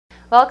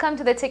Welcome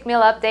to the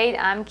Tickmill update.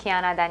 I'm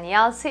Kiana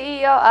Danielle,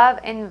 CEO of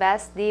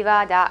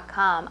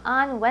InvestDiva.com.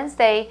 On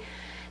Wednesday,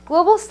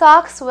 global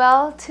stocks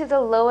fell to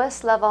the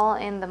lowest level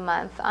in the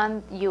month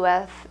on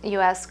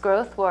U.S.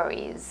 growth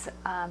worries.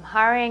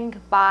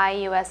 Hiring by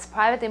U.S.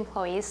 private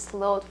employees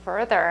slowed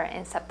further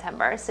in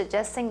September,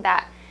 suggesting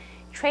that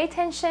trade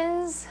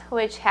tensions,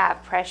 which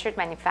have pressured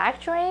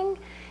manufacturing,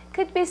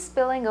 could be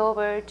spilling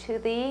over to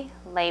the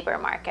labor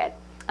market.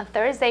 On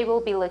Thursday,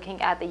 we'll be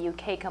looking at the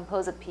UK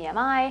Composite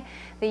PMI,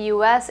 the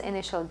US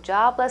initial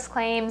jobless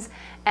claims,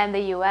 and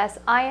the US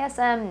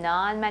ISM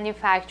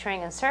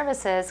Non-Manufacturing and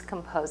Services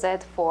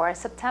Composite for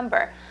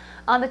September.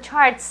 On the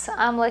charts,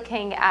 I'm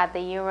looking at the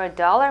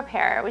euro-dollar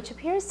pair, which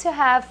appears to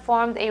have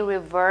formed a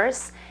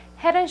reverse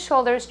head and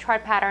shoulders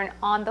chart pattern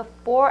on the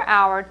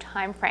 4-hour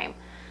time frame.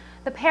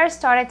 The pair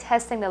started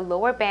testing the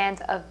lower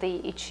band of the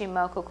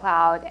Ichimoku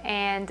cloud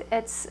and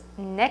its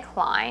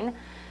neckline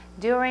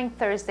during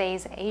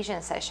Thursday's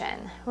Asian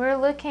session. We're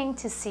looking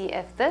to see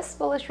if this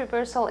bullish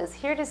reversal is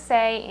here to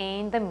stay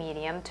in the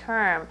medium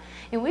term,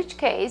 in which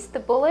case the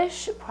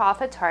bullish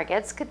profit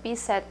targets could be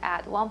set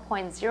at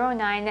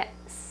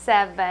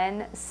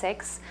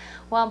 1.0976,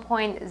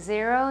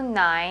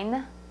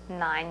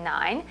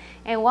 1.0999,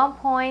 and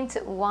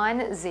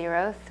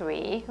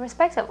 1.103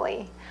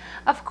 respectively.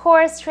 Of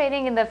course,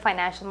 trading in the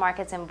financial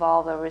markets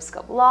involves a risk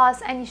of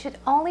loss, and you should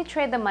only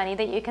trade the money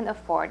that you can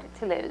afford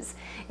to lose.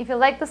 If you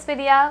like this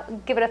video,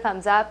 give it a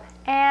thumbs up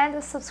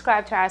and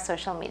subscribe to our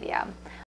social media.